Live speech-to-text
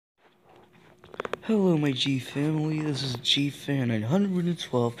Hello my G family, this is GFan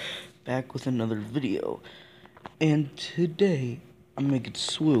 912 back with another video. And today I'm making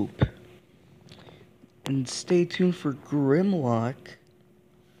Swoop. And stay tuned for Grimlock.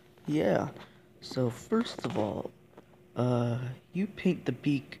 Yeah. So first of all, you paint the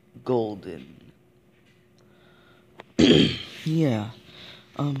beak golden. Yeah.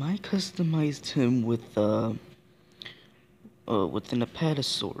 I customized him with an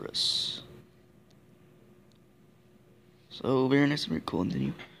Apatosaurus. So very nice and very cool. And then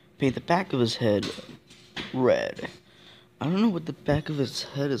you paint the back of his head red. I don't know what the back of his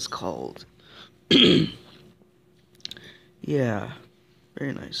head is called. Yeah,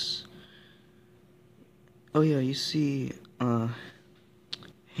 very nice. Oh yeah, you see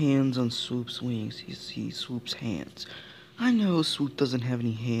hands on Swoop's wings. You see Swoop's hands. I know Swoop doesn't have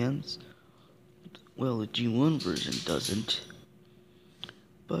any hands. Well, the G1 version doesn't.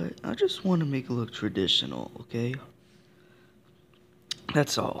 But I just want to make it look traditional, okay?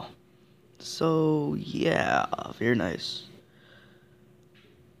 That's all. So, yeah, very nice.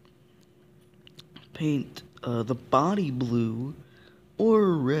 Paint the body blue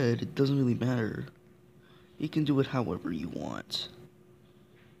or red, it doesn't really matter. You can do it however you want.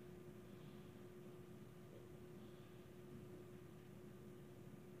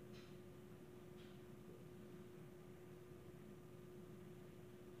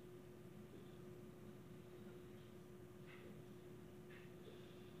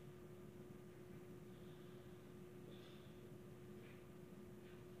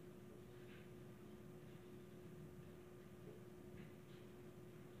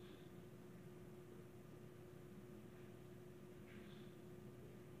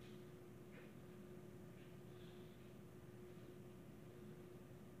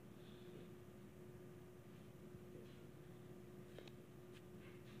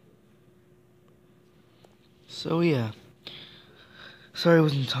 So yeah, sorry I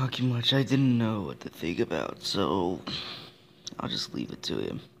wasn't talking much. I didn't know what to think about, so I'll just leave it to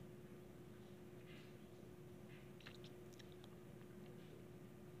him.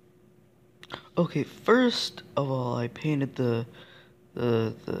 Okay, first of all, I painted the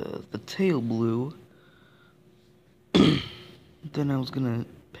tail blue. Then I was gonna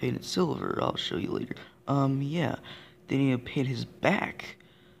paint it silver. I'll show you later. Yeah. Then you paint his back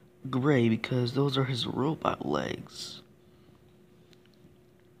gray because those are his robot legs.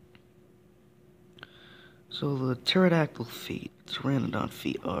 So the Pteranodon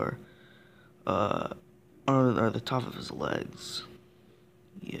feet are the top of his legs.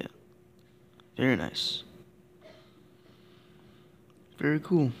 Yeah. Very nice. Very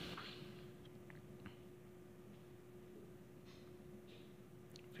cool.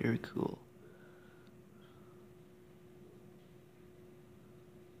 Very cool.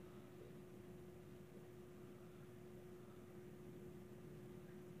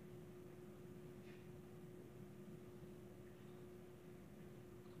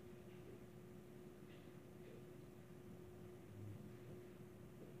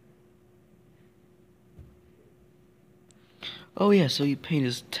 Oh yeah, so you paint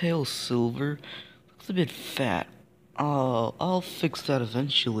his tail silver. Looks a bit fat. I'll fix that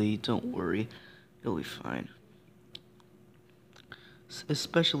eventually, don't worry. It'll be fine.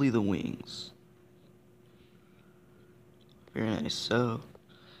 Especially the wings. Very nice, so...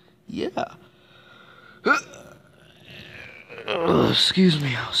 Yeah. Excuse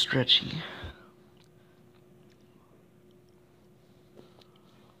me, I was stretching.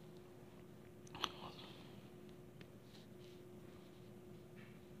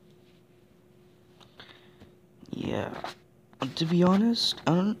 Yeah. To be honest,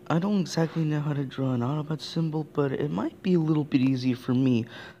 I don't exactly know how to draw an Autobot symbol, but it might be a little bit easier for me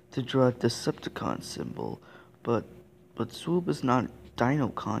to draw a Decepticon symbol. But Swoop is not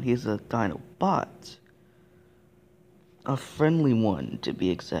Dinocon, he's a Dinobot. A friendly one, to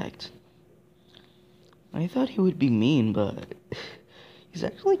be exact. I thought he would be mean, but he's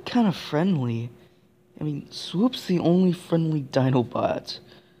actually kind of friendly. I mean, Swoop's the only friendly Dinobot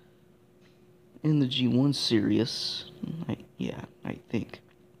in the G1 series. I think.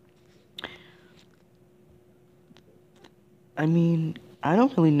 I mean, I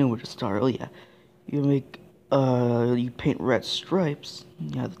don't really know where to start. Oh yeah, you paint red stripes.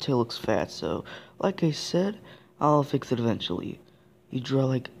 Yeah, the tail looks fat, so like I said, I'll fix it eventually. You draw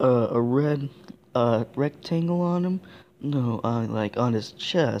like a red rectangle on him. No, like on his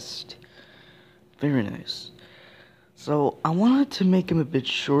chest. Very nice. So I wanted to make him a bit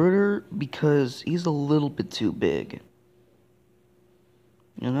shorter because he's a little bit too big.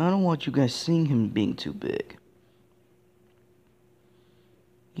 And I don't want you guys seeing him being too big.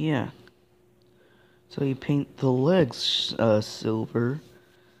 Yeah. So you paint the legs silver.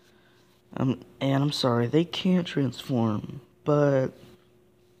 And I'm sorry, they can't transform, but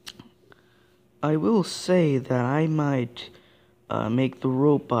I will say that I might make the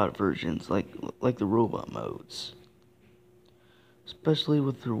robot versions like the robot modes, especially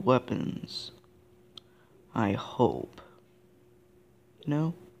with their weapons. I hope. You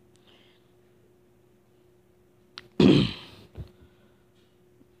know?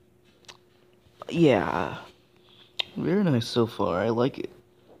 Yeah, very nice so far. I like it.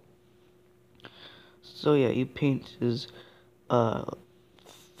 So yeah, you paint his uh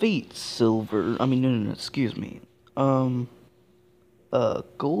feet silver. I mean, no, excuse me.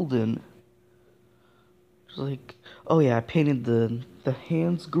 Golden. Just like, oh yeah, I painted the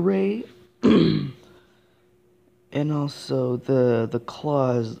hands gray, and also the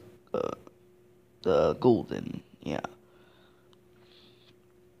claws golden. Yeah.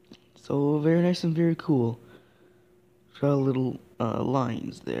 So very nice and very cool. Draw little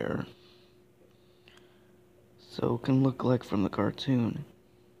lines there, so it can look like from the cartoon,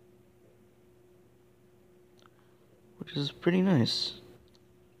 which is pretty nice.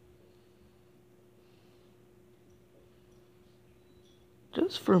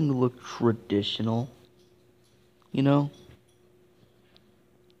 Just for him to look traditional, you know?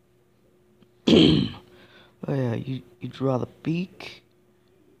 Oh yeah, you draw the beak,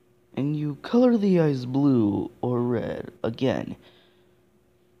 and you color the eyes blue or red. Again,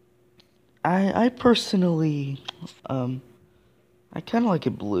 I personally, I kind of like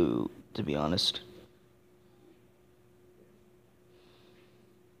it blue, to be honest.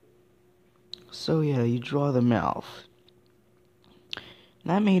 So yeah, you draw the mouth.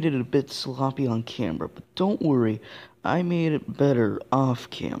 And I made it a bit sloppy on camera, but don't worry, I made it better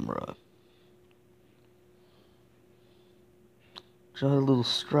off camera. Draw little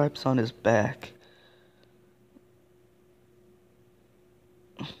stripes on his back.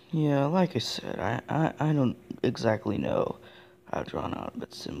 Yeah, like I said, I don't exactly know how to draw an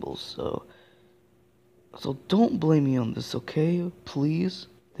alphabet symbols, so don't blame me on this, okay? Please?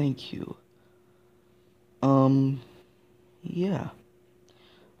 Thank you. Yeah.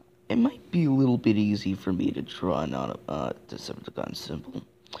 It might be a little bit easy for me to draw an Decepticon symbol.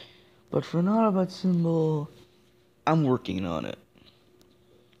 But for an Autobot symbol, I'm working on it.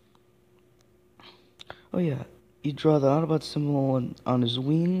 Oh yeah, you draw the Autobot symbol on his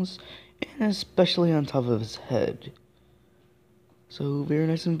wings, and especially on top of his head. So very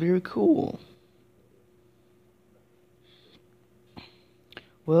nice and very cool.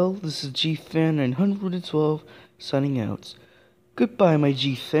 Well, this is G-Fan 912 signing out. Goodbye, my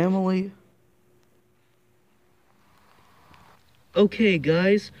G family. Okay,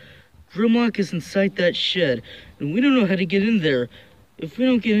 guys, Grimlock is inside that shed, and we don't know how to get in there. If we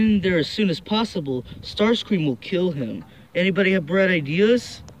don't get in there as soon as possible, Starscream will kill him. Anybody have bright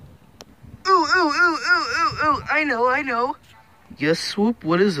ideas? Ooh, I know. Yes, Swoop,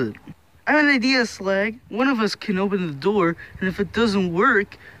 what is it? I have an idea, Slag. One of us can open the door, and if it doesn't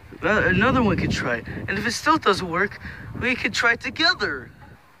work, another one could try. And if it still doesn't work, we could try together.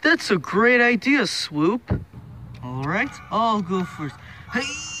 That's a great idea, Swoop. Alright, I'll go first. Hey,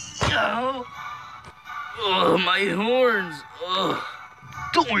 yo! Oh, my horns! Ugh.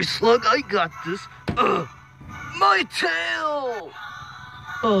 Don't worry, Slug, I got this. Ugh. My tail!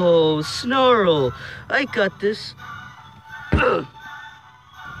 Oh, Snarl, I got this. Ugh.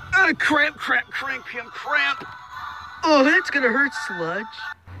 Cramp. Oh, that's gonna hurt, Sludge.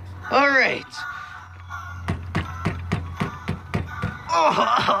 Alright.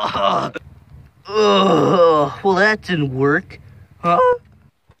 Oh, well, that didn't work. Huh?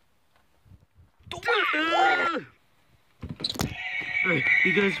 Alright,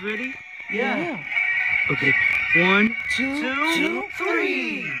 you guys ready? Yeah. Okay, 1, 2,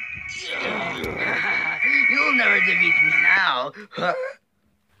 3. You'll never defeat me now. Huh?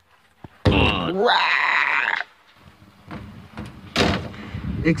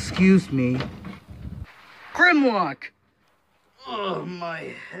 Excuse me. Grimlock! Oh,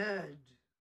 my head.